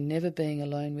commit to never being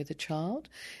alone with a child,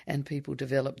 and people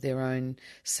develop their own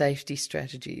safety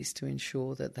strategies to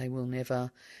ensure that they will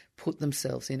never put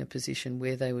themselves in a position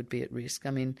where they would be at risk.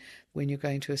 I mean, when you're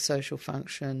going to a social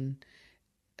function,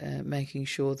 making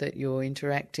sure that you're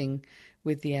interacting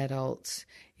with the adults.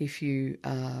 If you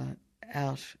are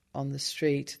out on the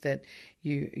street, that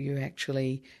you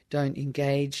actually don't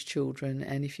engage children,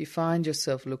 and if you find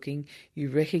yourself looking,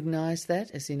 you recognise that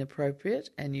as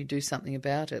inappropriate and you do something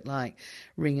about it, like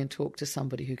ring and talk to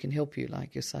somebody who can help you,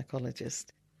 like your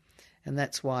psychologist. And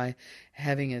that's why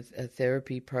having a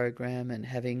therapy program and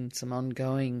having some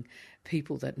ongoing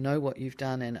people that know what you've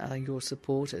done and are your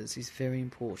supporters is very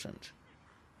important.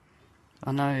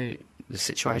 I know the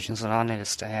situations that I need to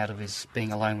stay out of is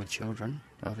being alone with children.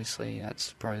 Obviously,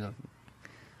 that's probably the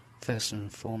first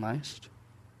and foremost.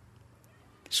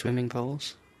 Swimming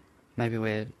pools, maybe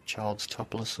where child's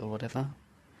topless or whatever.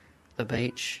 The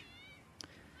beach.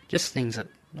 Just things that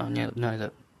I know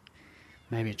that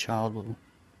maybe a child will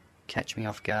catch me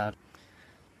off guard.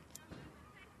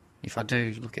 If I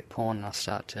do look at porn and I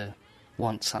start to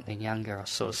want something younger, I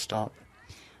sort of stop.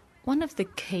 One of the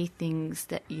key things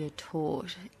that you're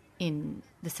taught in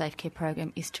the Safe Care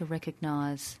program is to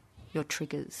recognise your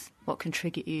triggers, what can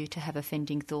trigger you to have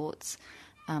offending thoughts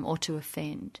or to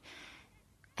offend.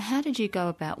 How did you go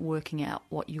about working out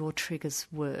what your triggers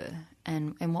were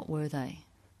and what were they?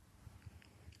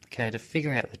 Okay, to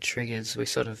figure out the triggers, we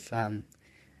sort of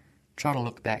try to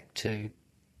look back to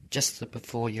just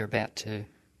before you're about to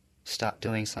start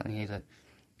doing something, either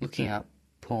looking up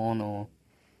porn or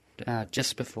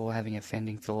just before having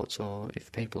offending thoughts, or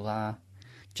if people are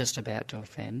just about to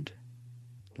offend.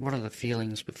 What are the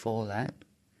feelings before that?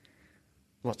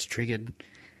 What's triggered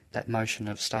that motion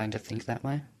of starting to think that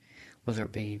way? Whether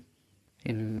it be,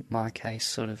 in my case,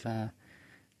 sort of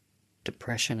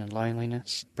depression and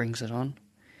loneliness brings it on.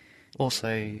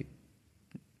 Also,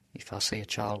 if I see a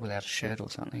child without a shirt or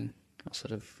something, I'll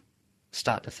sort of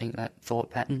start to think that thought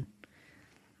pattern.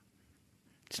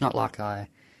 It's not like I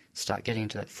start getting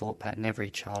into that thought pattern every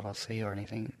child I see or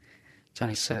anything. It's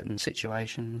only certain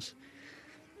situations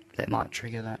that might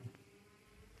trigger that.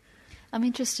 I'm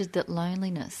interested that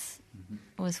loneliness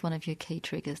was one of your key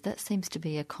triggers. That seems to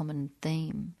be a common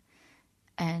theme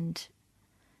and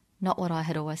not what I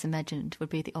had always imagined would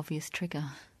be the obvious trigger.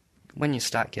 When you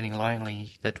start getting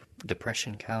lonely, the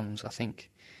depression comes. I think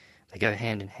they go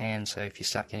hand in hand, so if you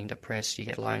start getting depressed, you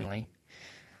get lonely.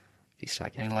 If you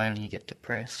start getting lonely, you get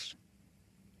depressed.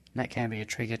 And that can be a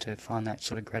trigger to find that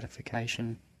sort of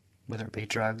gratification, whether it be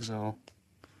drugs or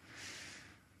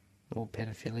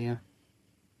pedophilia.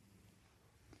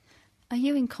 Are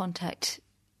you in contact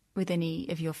with any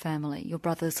of your family, your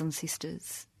brothers and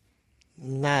sisters?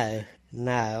 No,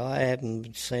 I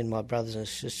haven't seen my brothers and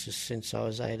sisters since I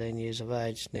was 18 years of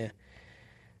age now.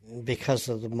 Because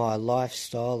of my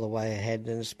lifestyle, the way I had,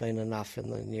 and it's been enough in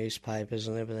the newspapers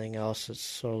and everything else, it's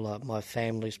sort of like my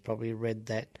family's probably read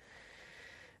that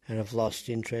and have lost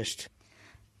interest.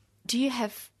 Do you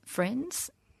have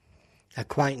friends?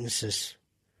 Acquaintances,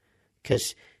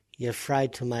 because you're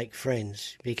afraid to make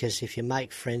friends, because if you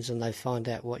make friends and they find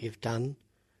out what you've done,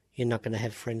 you're not going to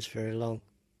have friends very long.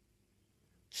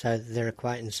 So they're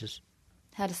acquaintances.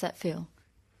 How does that feel?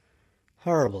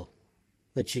 Horrible.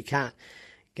 That you can't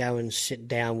go and sit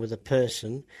down with a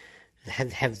person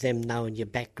and have them knowing your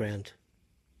background,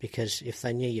 because if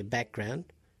they knew your background,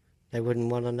 they wouldn't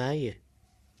want to know you.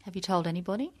 Have you told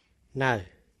anybody? No,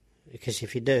 because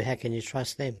if you do, how can you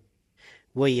trust them?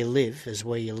 Where you live is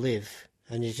where you live,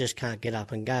 and you just can't get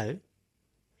up and go.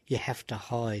 You have to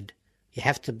hide. You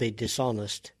have to be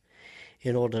dishonest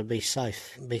in order to be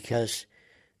safe, because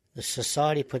the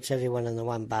society puts everyone in the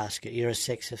one basket. You're a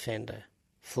sex offender,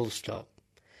 full stop.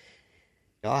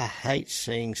 I hate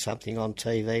seeing something on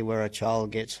TV where a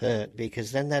child gets hurt,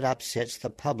 because then that upsets the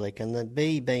public, and the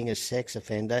being a sex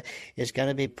offender is going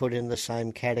to be put in the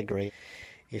same category.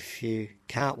 If you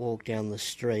can't walk down the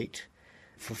street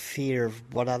for fear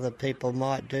of what other people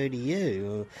might do to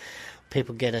you,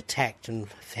 people get attacked and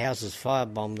houses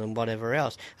firebombed and whatever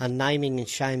else, and naming and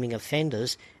shaming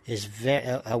offenders is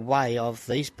a way of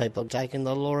these people taking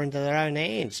the law into their own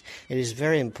hands. It is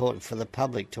very important for the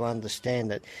public to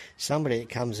understand that somebody that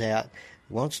comes out,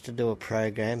 wants to do a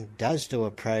program, does do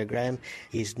a program,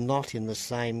 is not in the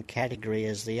same category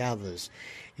as the others.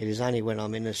 It is only when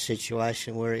I'm in a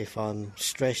situation where if I'm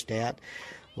stressed out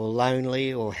or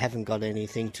lonely or haven't got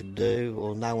anything to do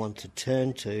or no one to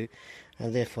turn to,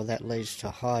 and therefore that leads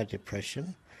to higher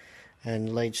depression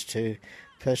and leads to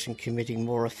a person committing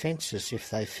more offences if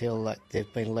they feel that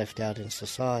they've been left out in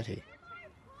society.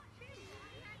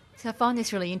 So I find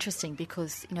this really interesting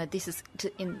because, this is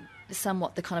in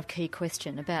somewhat the kind of key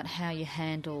question about how you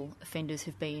handle offenders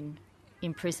who've been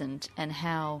imprisoned and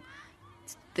how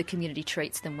the community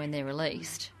treats them when they're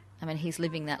released. I mean, he's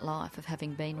living that life of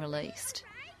having been released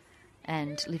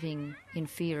and living in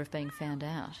fear of being found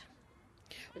out.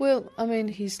 Well, I mean,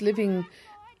 he's living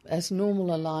as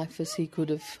normal a life as he could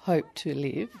have hoped to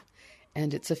live,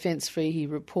 and it's offence-free. He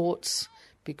reports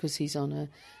because he's on a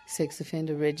sex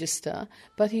offender register,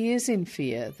 but he is in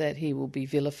fear that he will be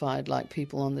vilified like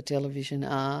people on the television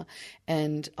are,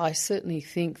 and I certainly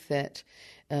think that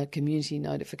community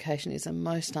notification is a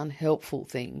most unhelpful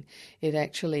thing. It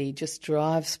actually just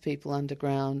drives people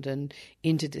underground and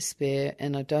into despair,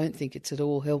 and I don't think it's at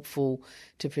all helpful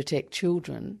to protect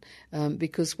children,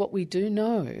 because what we do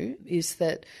know is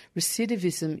that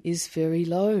recidivism is very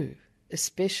low,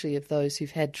 especially of those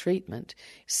who've had treatment.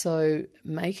 So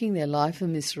making their life a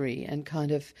misery and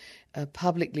kind of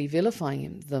publicly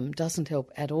vilifying them doesn't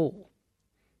help at all.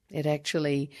 It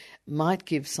actually might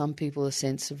give some people a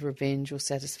sense of revenge or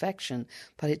satisfaction,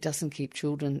 but it doesn't keep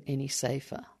children any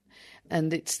safer.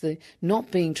 And it's the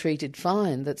not being treated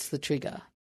fine that's the trigger.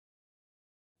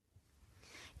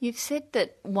 You've said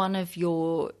that one of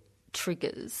your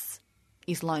triggers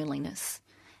is loneliness.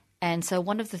 And so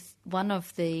one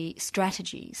of the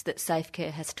strategies that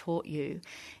Safecare has taught you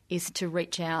is to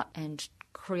reach out and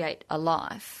create a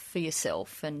life for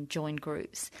yourself and join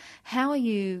groups. How are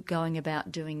you going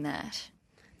about doing that?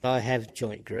 I have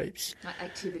joint groups,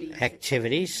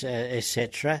 Activities,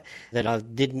 etc., that I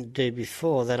didn't do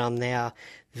before, that I'm now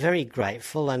very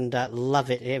grateful and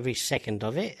love it, every second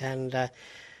of it. And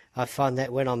I find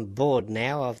that when I'm bored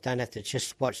now, I don't have to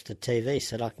just watch the TV,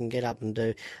 so that I can get up and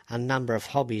do a number of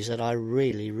hobbies that I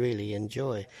really, really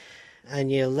enjoy.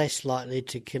 And you're less likely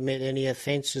to commit any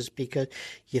offences because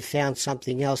you found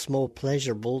something else more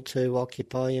pleasurable to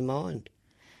occupy your mind.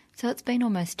 So it's been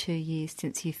almost 2 years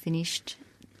since you finished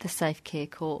the Safecare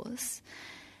course.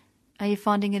 Are you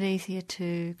finding it easier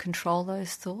to control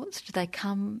those thoughts? Do they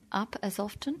come up as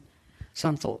often?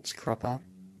 Some thoughts crop up,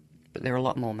 but they're a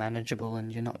lot more manageable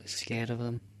and you're not as scared of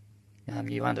them.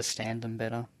 You understand them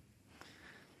better.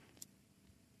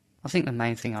 I think the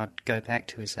main thing I'd go back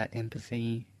to is that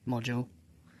empathy module.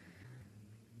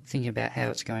 Thinking about how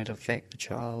it's going to affect the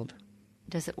child.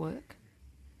 Does it work?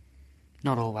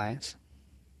 Not always.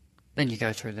 Then you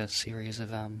go through the series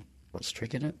of what's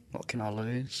triggered it, what can I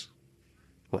lose,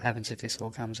 what happens if this all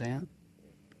comes out.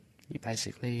 You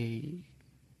basically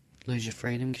lose your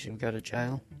freedom because you'll go to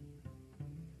jail.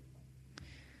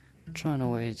 I try and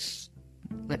always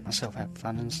let myself have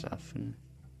fun and stuff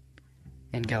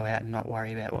and go out and not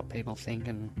worry about what people think.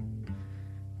 And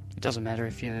it doesn't matter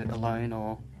if you're alone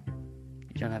or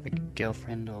you don't have a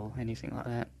girlfriend or anything like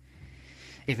that.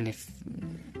 Even if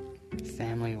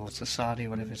family or society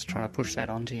or whatever is trying to push that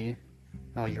onto you.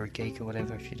 Oh, you're a geek or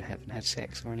whatever if you haven't had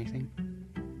sex or anything.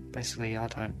 Basically, I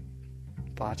don't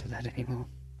buy to that anymore.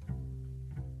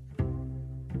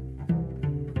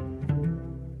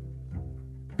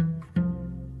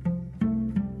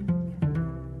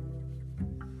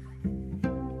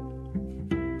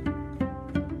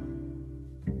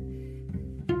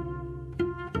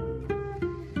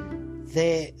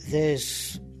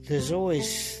 There's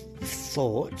always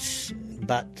thoughts,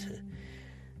 but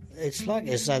it's like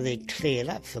as though they're cleared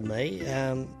up for me.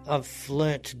 I've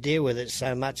learnt to deal with it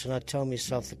so much, and I tell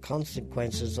myself the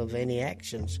consequences of any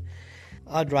actions.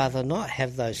 I'd rather not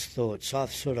have those thoughts.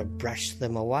 I've sort of brushed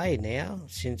them away now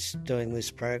since doing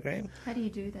this program. How do you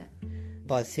do that?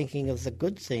 By thinking of the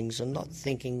good things and not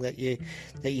thinking that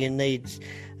you need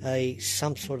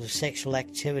some sort of sexual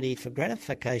activity for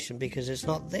gratification, because it's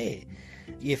not there.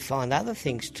 You find other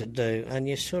things to do and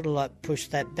you sort of like push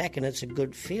that back, and it's a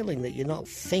good feeling that you're not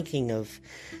thinking of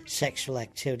sexual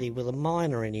activity with a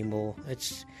minor anymore.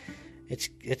 It's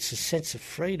a sense of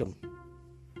freedom.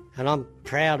 And I'm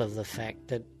proud of the fact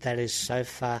that is so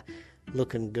far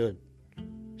looking good.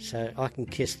 So I can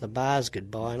kiss the bars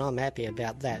goodbye, and I'm happy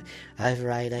about that. Over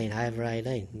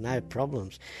 18, no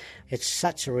problems. It's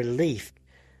such a relief,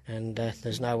 and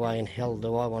there's no way in hell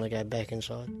do I want to go back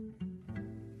inside.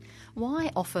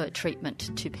 Why offer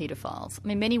treatment to paedophiles? I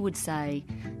mean, many would say,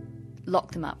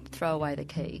 lock them up, throw away the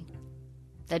key.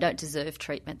 They don't deserve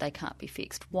treatment, they can't be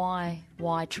fixed. Why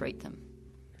treat them?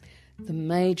 The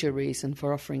major reason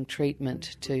for offering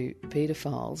treatment to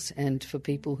paedophiles and for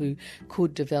people who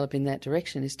could develop in that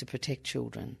direction is to protect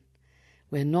children.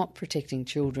 We're not protecting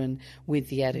children with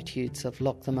the attitudes of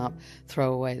lock them up,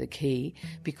 throw away the key,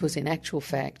 because in actual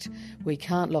fact we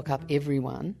can't lock up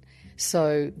everyone.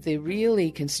 So the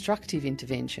really constructive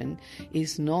intervention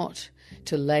is not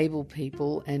to label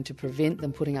people and to prevent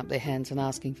them putting up their hands and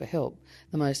asking for help.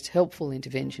 The most helpful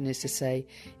intervention is to say,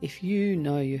 if you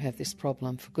know you have this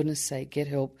problem, for goodness sake, get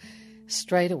help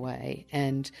straight away.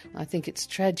 And I think it's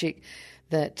tragic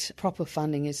that proper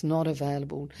funding is not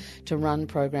available to run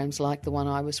programs like the one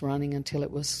I was running until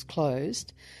it was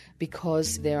closed,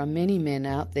 because there are many men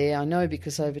out there, I know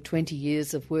because over 20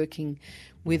 years of working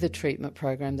with a treatment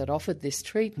program that offered this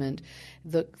treatment,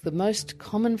 the most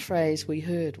common phrase we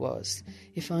heard was,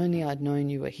 if only I'd known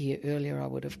you were here earlier, I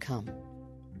would have come.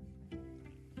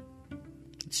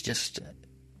 It's just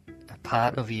a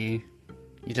part of you.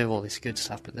 You do all this good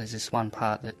stuff, but there's this one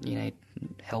part that you need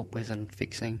help with and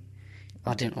fixing.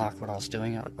 I didn't like what I was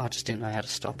doing. I just didn't know how to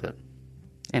stop it.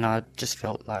 And I just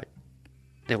felt like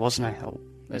there was no help.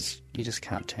 You just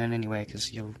can't turn anywhere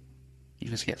because you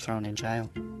just get thrown in jail.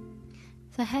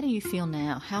 So how do you feel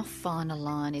now? How fine a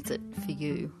line is it for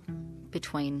you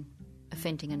between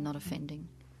offending and not offending?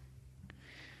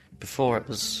 Before it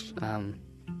was,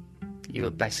 you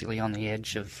were basically on the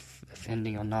edge of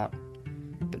offending or not.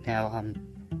 But now I'm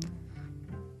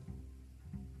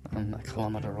a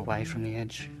kilometre away from the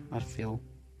edge. I feel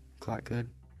quite good.